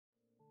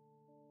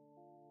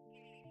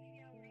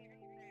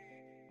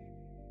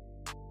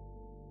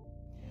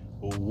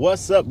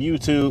What's up,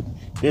 YouTube?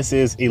 This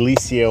is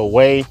Alicia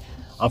Way.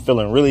 I'm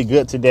feeling really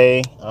good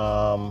today.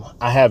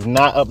 I have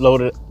not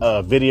uploaded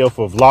a video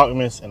for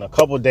Vlogmas in a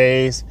couple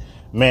days.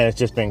 Man, it's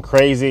just been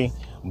crazy,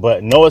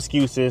 but no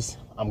excuses.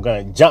 I'm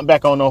gonna jump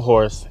back on the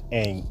horse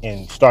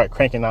and start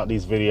cranking out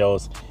these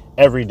videos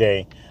every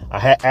day.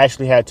 I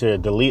actually had to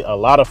delete a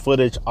lot of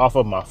footage off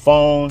of my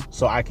phone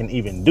so I can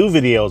even do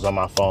videos on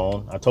my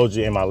phone. I told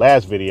you in my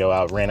last video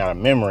I ran out of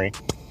memory.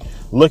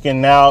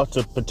 Looking now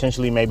to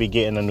potentially maybe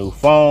getting a new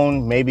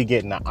phone, maybe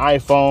getting an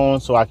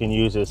iPhone so I can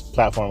use this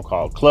platform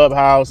called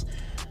Clubhouse.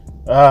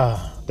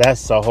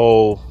 That's a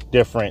whole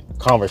different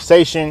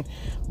conversation.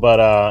 But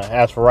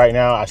as for right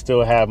now, I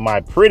still have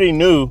my pretty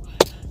new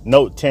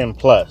Note 10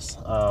 Plus.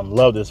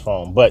 Love this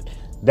phone, but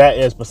that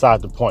is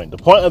beside the point. The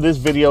point of this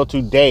video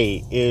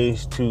today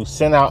is to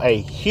send out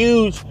a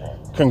huge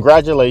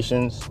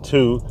congratulations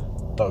to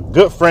a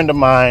good friend of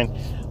mine.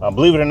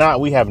 Believe it or not,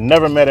 we have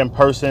never met in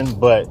person,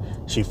 but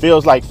she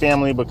feels like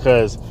family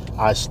because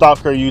I stalk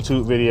her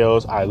YouTube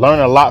videos. I learn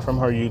a lot from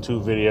her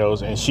YouTube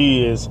videos, and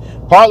she is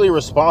partly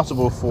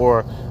responsible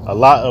for a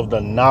lot of the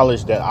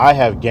knowledge that I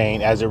have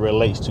gained as it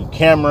relates to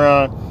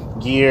camera,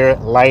 gear,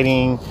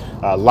 lighting,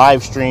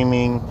 live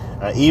streaming,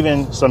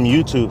 even some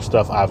YouTube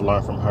stuff I've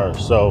learned from her.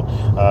 So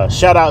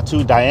shout out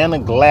to Diana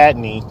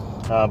Gladney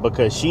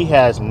because she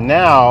has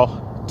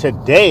now,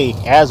 today,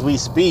 as we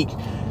speak,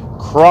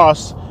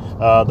 crossed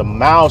the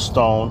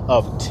milestone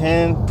of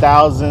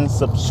 10,000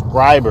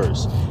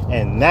 subscribers,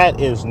 and that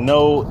is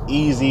no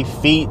easy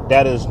feat.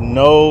 That is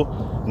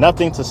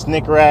nothing to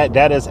snicker at.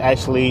 That is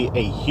actually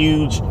a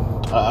huge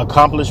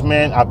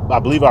accomplishment. I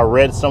believe I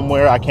read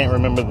somewhere, I can't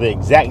remember the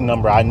exact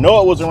number. I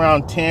know it was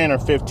around 10 or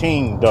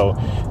 15 though.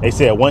 They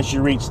said once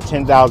you reach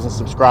 10,000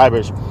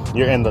 subscribers,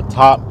 you're in the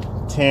top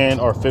 10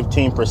 or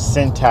 15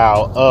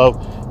 percentile of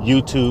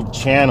YouTube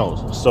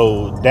channels.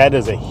 So that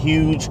is a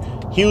huge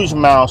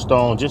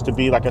milestone, just to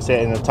be, like I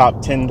said, in the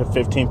top 10 to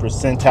 15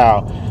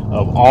 percentile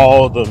of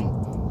all the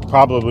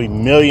probably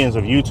millions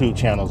of YouTube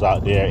channels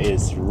out there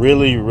is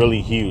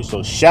really huge.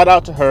 So shout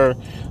out to her.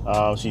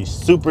 She's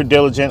super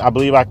diligent. I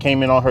believe I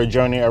came in on her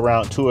journey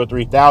around 2,000 or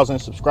 3,000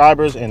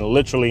 subscribers, and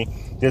literally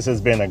this has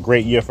been a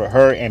great year for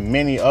her and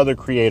many other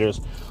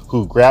creators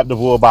who grabbed the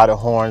bull by the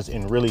horns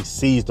and really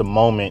seized the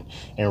moment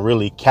and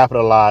really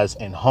capitalized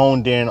and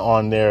honed in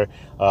on their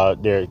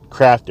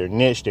craft, their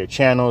niche, their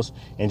channels,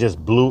 and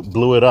just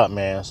blew it up,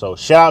 man. So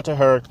shout out to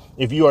her.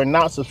 If you are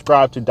not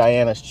subscribed to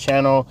Diana's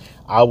channel,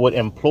 I would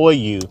employ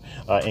you,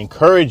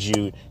 encourage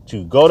you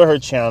to go to her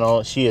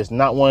channel. She is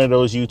not one of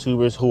those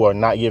YouTubers who are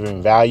not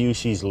giving value.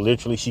 She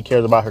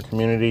cares about her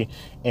community,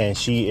 and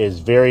she is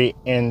very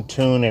in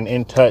tune and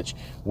in touch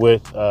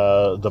with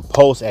the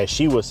posts, as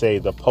she would say,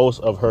 the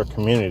posts of her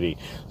community.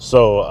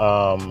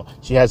 So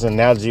she has an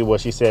analogy where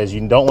she says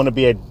you don't want to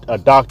be a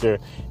doctor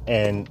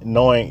and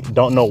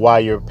don't know why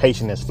your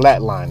patient is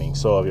flatlining.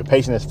 So if your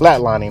patient is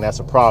flatlining, that's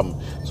a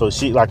problem. So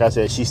she, like I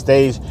said, she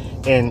stays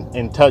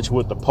in touch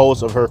with the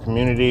posts of her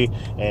community,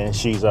 and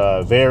she's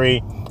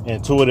very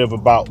intuitive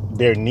about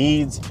their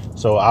needs.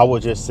 So I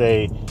would just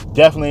say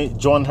definitely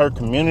join her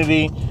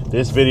community.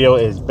 This video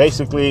is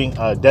basically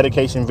a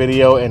dedication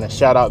video and a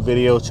shout out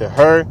video to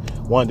her.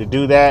 Wanted to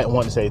do that.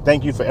 Want to say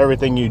thank you for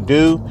everything you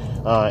do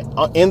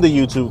in the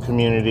YouTube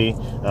community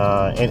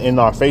and in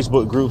our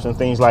Facebook groups and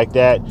things like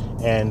that.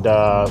 And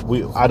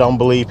I don't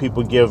believe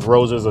people give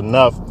roses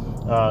enough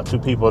to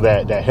people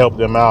that help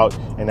them out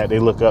and that they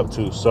look up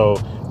to. So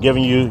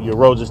giving you your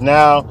roses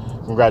now.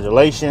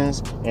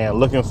 Congratulations, and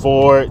looking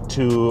forward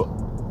to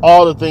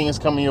all the things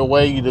coming your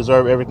way. You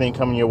deserve everything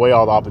coming your way,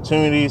 all the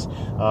opportunities.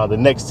 The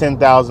next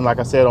 10,000, like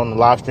I said on the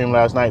live stream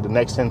last night, the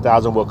next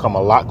 10,000 will come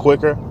a lot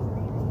quicker.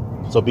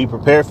 So be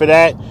prepared for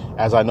that,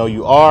 as I know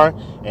you are,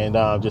 and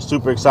just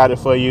super excited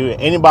for you.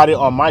 Anybody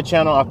on my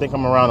channel, I think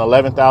I'm around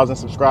 11,000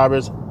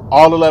 subscribers.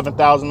 All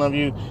 11,000 of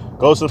you,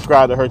 go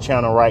subscribe to her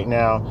channel right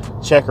now.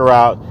 Check her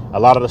out. A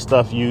lot of the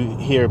stuff you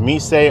hear me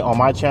say on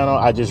my channel,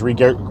 I just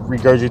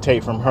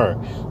regurgitate from her.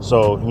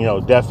 So, you know,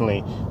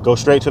 definitely go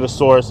straight to the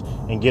source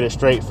and get it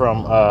straight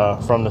from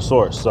the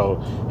source. So,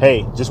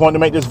 hey, just wanted to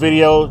make this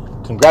video.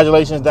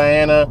 Congratulations,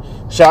 Diana.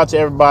 Shout out to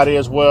everybody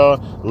as well.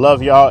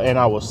 Love y'all, and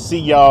I will see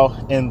y'all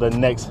in the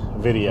next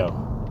video.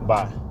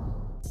 Bye.